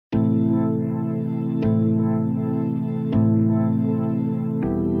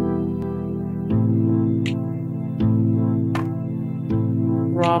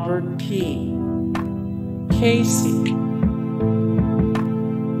Robert P. Casey,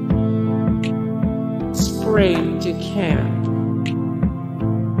 Spray de Camp,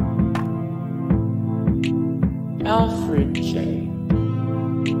 Alfred J.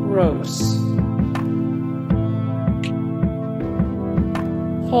 Gross,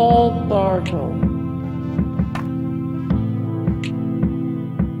 Paul Bartle,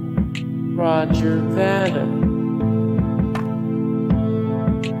 Roger Vadim,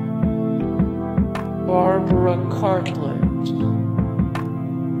 Barbara Cartland,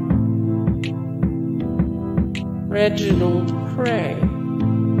 Reginald Cray,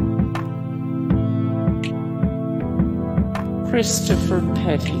 Christopher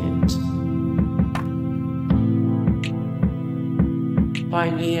Pettiott,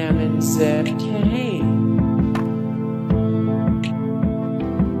 Binyamin Zeb Kahane,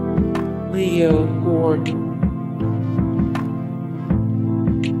 Leo Gordon,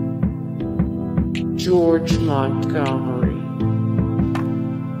 George Montgomery,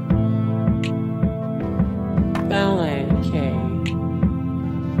 Balan K.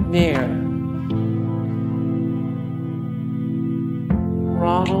 Nair,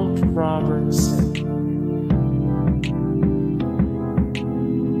 Ronald Robertson,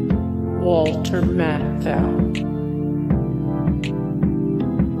 Walter Matthau,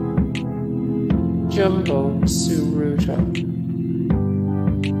 Jumbo Suruta,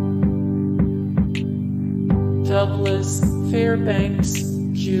 Douglas Fairbanks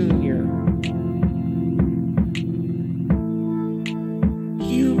Jr.,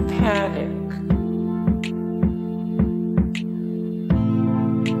 Hugh Paddock,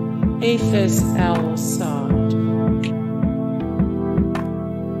 Hafez Al-Assad,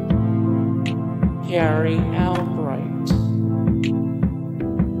 Gary Albright,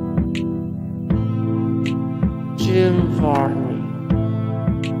 Jim Varney,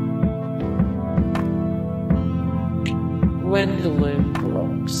 Gwendolyn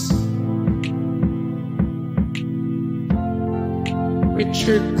Brooks,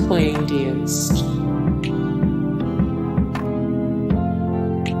 Richard Kleindienst,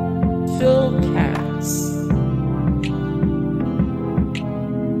 Phil Katz,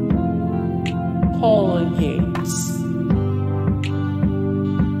 Paula Yates,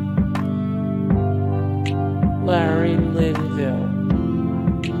 Larry Linville,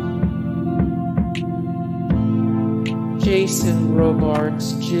 Jason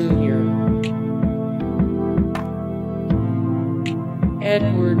Robards Jr.,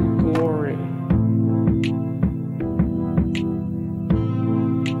 Edward Gorey,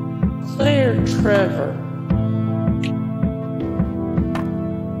 Claire Trevor,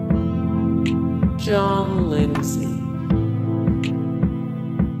 John Lindsay,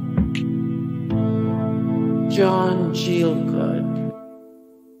 John Gielgud,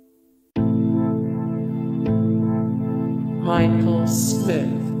 Michael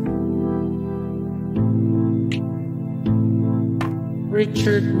Smith,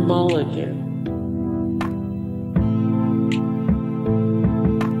 Richard Mulligan,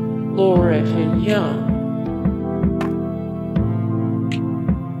 Loretta Young,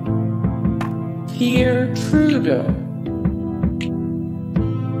 Pierre Trudeau,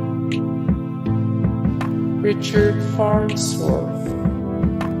 Richard Farnsworth,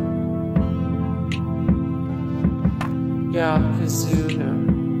 Yokozuna,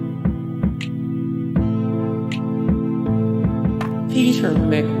 Peter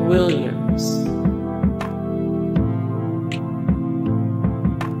McWilliams,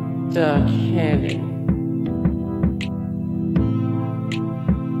 Doug Henning,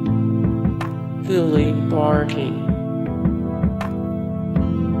 Billy Barty,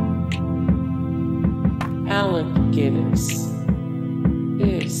 Alec Guinness,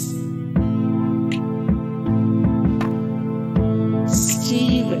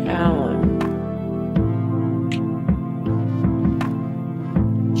 Steve Allen,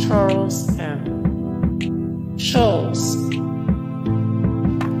 Charles M. Schultz,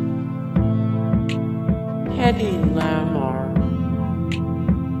 Hedy Lamar.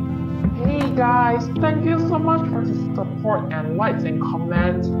 Hey guys, thank you so much for the support and likes and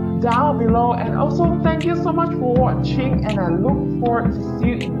comments down below, and also thank you so much for watching, and I look forward to see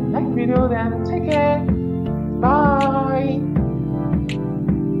you in the next video. Then take care, bye.